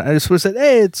 21, I just would have said,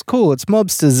 "Hey, it's cool. It's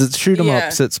mobsters. It's shoot 'em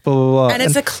ups. It's blah blah blah." And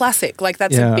it's a classic. Like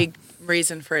that's Yeah. a big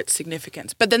reason for its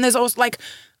significance. But then there's also like,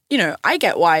 you know, I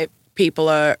get why people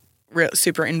are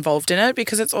super involved in it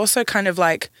because it's also kind of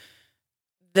like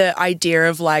the idea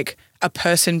of like a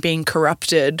person being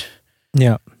corrupted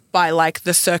yeah. by like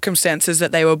the circumstances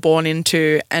that they were born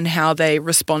into and how they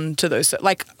respond to those.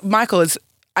 Like Michael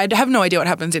I have no idea what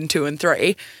happens in 2 and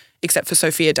 3 except for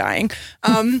Sophia dying.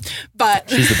 But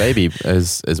She's the baby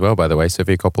as well, by the way.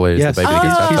 Sophia Coppola is Yes, the baby that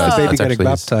gets baptized. she's the baby That's getting actually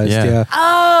baptized. his- Yeah.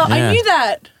 oh, Yeah. I knew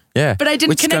that. Yeah. But I didn't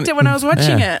Which connect kind- it when I was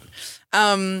watching yeah. it.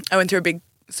 I went through a big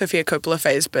Sophia Coppola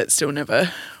phase, but still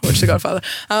never watched The Godfather.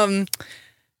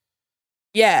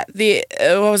 Yeah,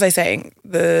 what was I saying?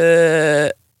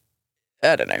 I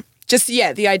don't know. Just,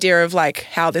 the idea of like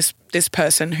how this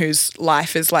person whose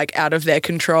life is like out of their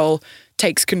control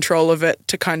takes control of it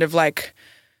to kind of like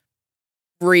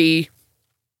repeat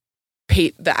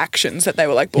the actions that they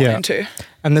were like born Yeah. into.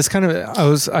 And this kind of, it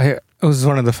was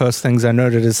one of the first things I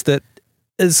noted is that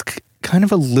is kind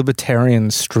of a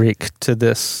libertarian streak to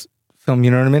this film.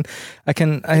 You know what I mean? I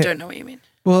don't know what you mean.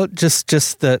 Well, just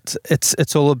that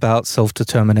it's all about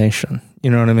self-determination.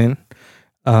 You know what I mean?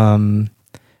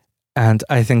 And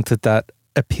I think that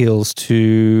appeals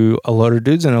to a lot of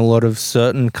dudes and a lot of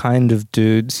certain kind of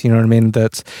dudes. You know what I mean?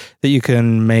 That you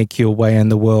can make your way in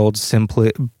the world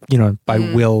simply, by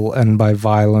will and by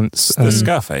violence. It's the And,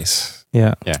 Scarface.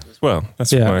 yeah. Well,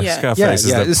 that's Yeah. why Yeah. Scarface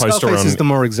is the poster Scarface on is the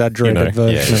more exaggerated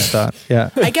version of that. Yeah.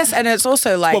 I guess, and it's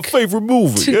also like favorite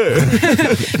movie.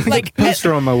 Yeah. like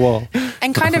Poster on my wall.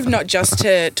 and kind of not just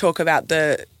to talk about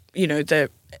the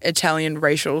Italian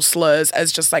racial slurs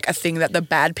as just like a thing that the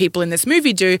bad people in this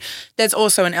movie do. There's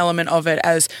also an element of it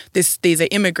as these are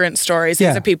immigrant stories. These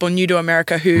Yeah. are people new to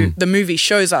America who the movie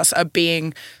shows us are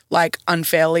being like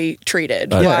unfairly treated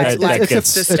by like the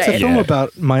it's a state. film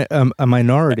about a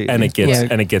minority. and it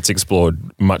gets explored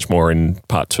much more in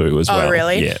part 2 as well. Oh,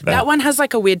 really? Yeah. That one has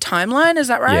like a weird timeline. Is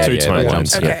that right? Two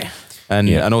timelines. Okay.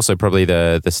 And also probably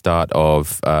the start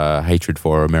of hatred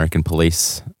for American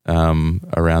police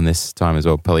around this time as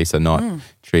well. Police are not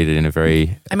treated in a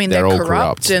very. I mean, they're they're all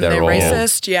corrupt and they're all,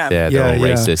 racist. Yeah. they're all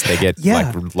Yeah. racist. They get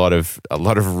like a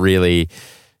lot of really,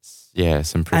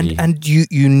 some pretty. And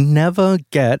you never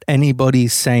get anybody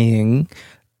saying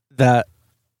that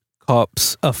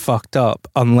cops are fucked up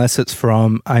unless it's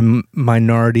from a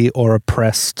minority or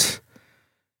oppressed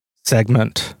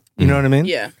segment. You know what I mean?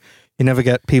 Yeah. You never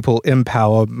get people in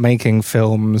power making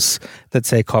films that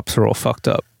say cops are all fucked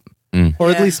up. Or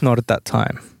at Yeah. least not at that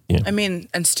time. I mean,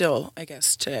 and still, I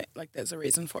guess today, like, there's a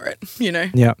reason for it. You know.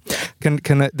 Yeah.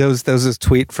 There was this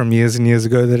tweet from years and years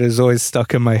ago that has always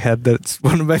stuck in my head. That's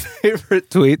one of my favorite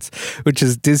tweets, which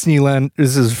is Disneyland.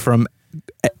 This is from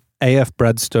AF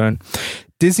Bradstone.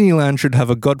 Disneyland should have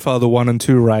a Godfather 1 and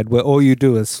 2 ride where all you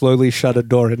do is slowly shut a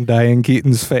door in Diane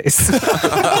Keaton's face.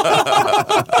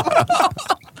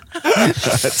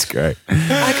 That's great.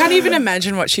 I can't even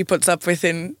imagine what she puts up with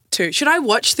in 2. Should I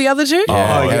watch the other 2?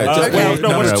 Yeah, yeah. just-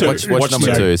 No, watch 2. Watch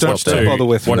number 2. Don't bother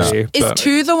with me. Is but-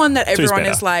 2 the one that everyone better.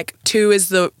 is like, 2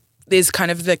 is kind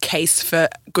of the case for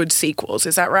good sequels?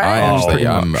 Is that I right? actually, pretty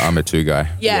I'm a 2 guy.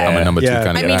 Yeah. I'm a number 2 Yeah.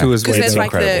 kind I of mean, guy. 2 is because way there's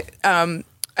better. like the,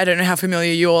 I don't know how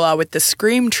familiar you all are with the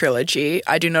Scream trilogy.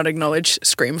 I do not acknowledge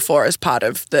Scream 4 as part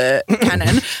of the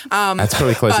canon. That's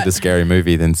probably closer but- to Scary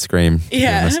Movie than Scream. to be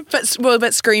Yeah, honest.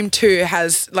 but Scream 2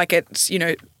 has like it's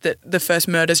the first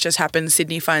murders just happened.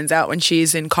 Sydney finds out when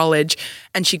she's in college,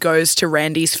 and she goes to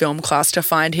Randy's film class to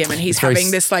find him, and he's very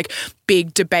having this like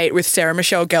big debate with Sarah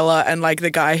Michelle Gellar and like the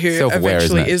guy who Self-aware,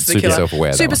 eventually isn't it? is the Super killer.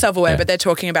 self-aware, that Super one. self-aware, Yeah. but they're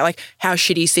talking about like how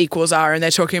shitty sequels are, and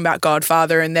they're talking about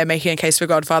Godfather, and they're making a case for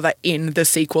Godfather in the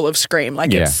sequel of Scream.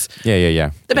 Like it's Yeah.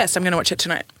 the best. I'm going to watch it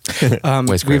tonight.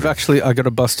 Wes We've Craven. actually, I got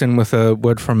to bust in with a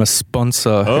word from a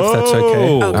sponsor, if that's okay.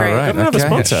 Oh, great. All right. Another Okay,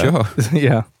 sponsor.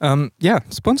 Sure. Yeah.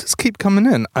 Sponsors keep coming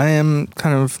in. I am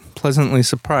kind of pleasantly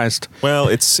surprised. Well,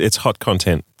 it's hot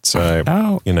content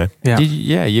So, you know, Yeah.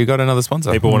 You got another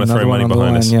sponsor. people want to Another throw one money on the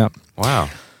behind us. line, Yeah. Wow.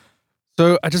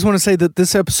 So I just want to say that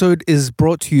this episode is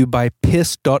brought to you by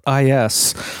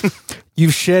piss.is.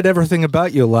 You've shared everything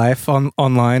about your life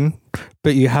online,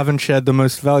 but you haven't shared the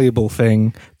most valuable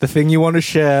thing. The thing you want to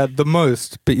share the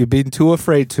most, but you've been too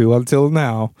afraid to until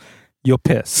now, your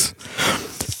piss.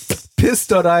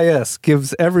 Piss.is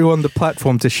gives everyone the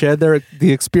platform to share the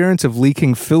experience of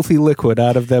leaking filthy liquid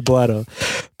out of their bladder.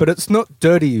 But it's not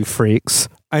dirty, you freaks.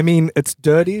 I mean, it's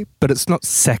dirty, but it's not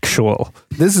sexual.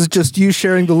 This is just you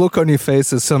sharing the look on your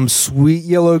face as some sweet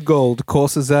yellow gold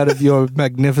courses out of your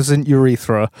magnificent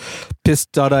urethra.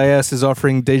 Piss.is is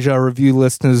offering Deja Review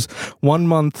listeners 1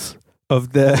 month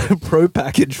of their pro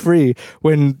package free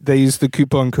when they use the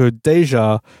coupon code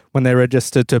DEJA when they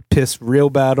register to Piss Real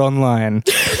Bad Online.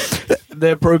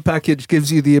 Their pro package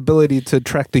gives you the ability to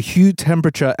track the hue,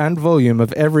 temperature, and volume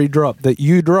of every drop that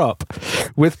you drop.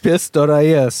 With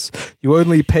Piss.is, you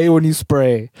only pay when you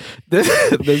spray.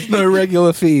 There's no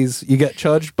regular fees. You get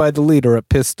charged by the liter at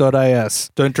Piss.is.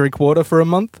 Don't drink water for a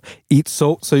month? Eat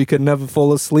salt so you can never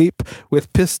fall asleep?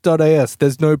 With Piss.is,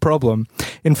 there's no problem.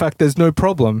 In fact, there's no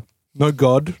problem. No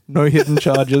God, no hidden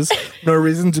charges, no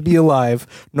reason to be alive,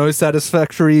 no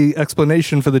satisfactory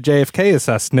explanation for the JFK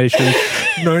assassination,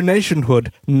 no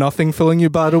nationhood, nothing filling your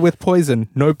bladder with poison,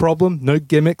 no problem, no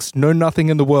gimmicks, no nothing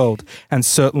in the world, and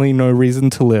certainly no reason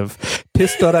to live.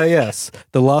 Piss.is,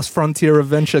 the last frontier of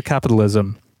venture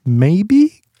capitalism.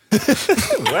 Maybe?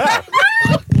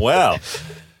 Wow.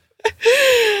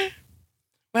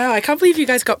 Wow, I can't believe you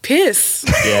guys got piss.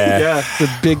 Yeah. It's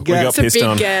a big We gap. got It's a pissed big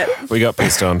on. get. We got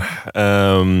pissed on.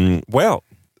 Well,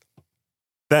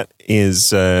 that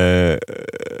is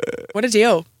What a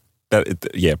deal.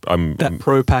 That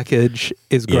pro package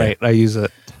is great. I use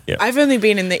it. I've only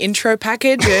been in the intro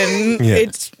package and Yeah.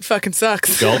 it fucking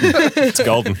sucks. golden. It's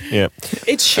golden. Yeah.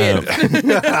 It's shit.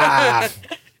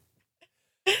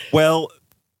 Well,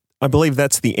 I believe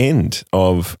that's the end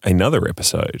of another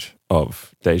episode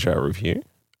of Deja Review.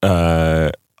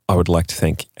 I would like to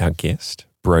thank our guest,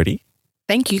 Brody.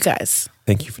 Thank you guys.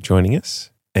 Thank you for joining us.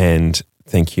 And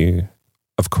thank you,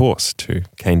 of course, to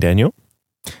Kane Daniel,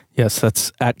 Yes,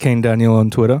 that's at Kane Daniel on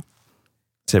Twitter.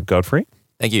 Seb Godfrey.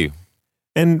 Thank you.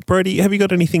 And Brody, have you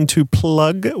got anything to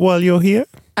plug while you're here?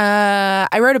 I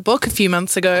wrote a book a few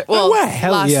months ago. Well, wow.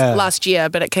 Hell yeah. last year,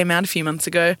 but it came out a few months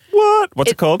ago. What?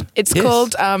 What's it called? It's Yes.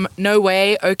 called No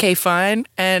Way, Okay Fine.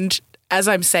 And as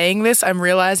I'm saying this, I'm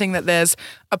realizing that there's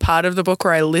a part of the book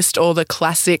where I list all the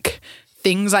classic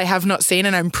things I have not seen,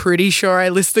 and I'm pretty sure I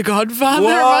list The Godfather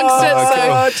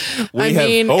amongst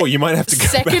it. So, you might have to go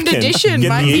second back and edition get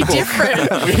might the be equal.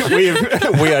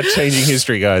 different. we are changing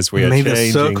history, guys. We are May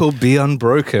changing. the circle be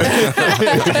unbroken.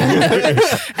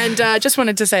 And just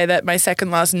wanted to say that my second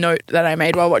last note that I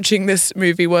made while watching this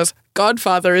movie was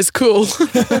Godfather is cool.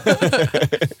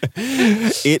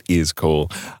 It is cool.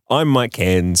 I'm Mike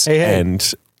Cairns, Hey.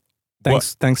 and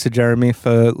Thanks to Jeremy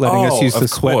for letting us use the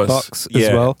sweat box as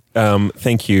well.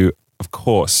 Thank you, of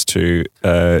course, to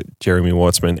Jeremy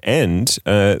Wartsman, and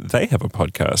they have a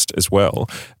podcast as well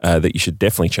that you should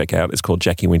definitely check out. It's called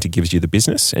Jackie Winter Gives You the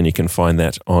Business, and you can find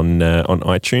that on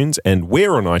iTunes, and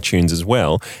we're on iTunes as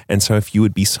well. And so, if you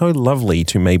would be so lovely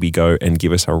to maybe go and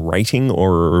give us a rating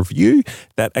or a review,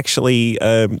 that actually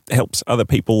helps other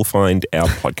people find our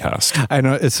podcast. I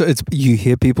know it's you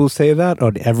hear people say that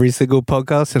on every single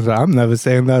podcast, and I'm never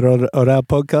saying that on our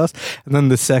podcast. And then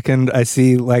the second I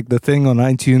see like the thing on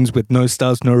iTunes with no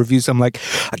stars, no reviews, I'm like,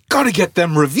 I gotta get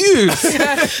them reviews.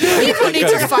 People need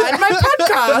to find my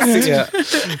podcast. Yeah.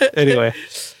 Anyway,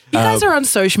 You guys are on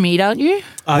social media, aren't you?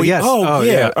 yes.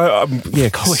 yeah.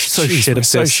 We're so shit at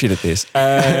so this. shit at this.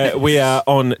 We are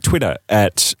on Twitter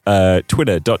at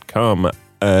twitter.com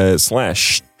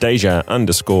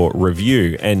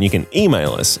 /Deja_review, and you can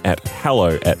email us at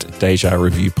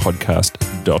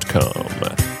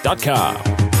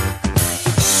hello@dejareviewpodcast.com.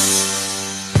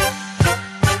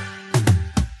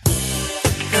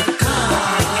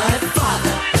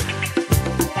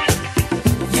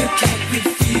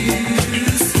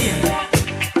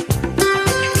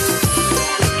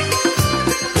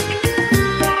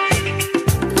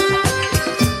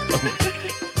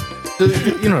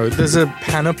 You know, there's a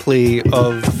panoply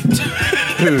of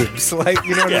boobs, like,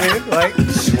 you know what I mean? Like,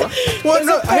 well,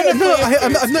 no, I'm not.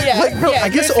 Yeah, like, no, yeah, I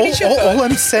guess no, finish your all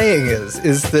I'm saying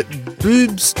is that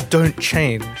boobs don't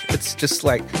change. It's just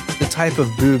like the type of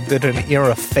boob that an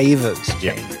era favors.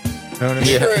 Yeah. You know what I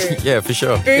mean? True. Yeah, for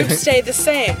sure. Boobs stay the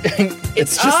same.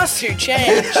 It's us who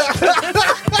change.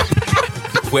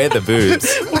 We're the boobs.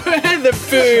 We're the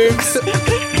boobs.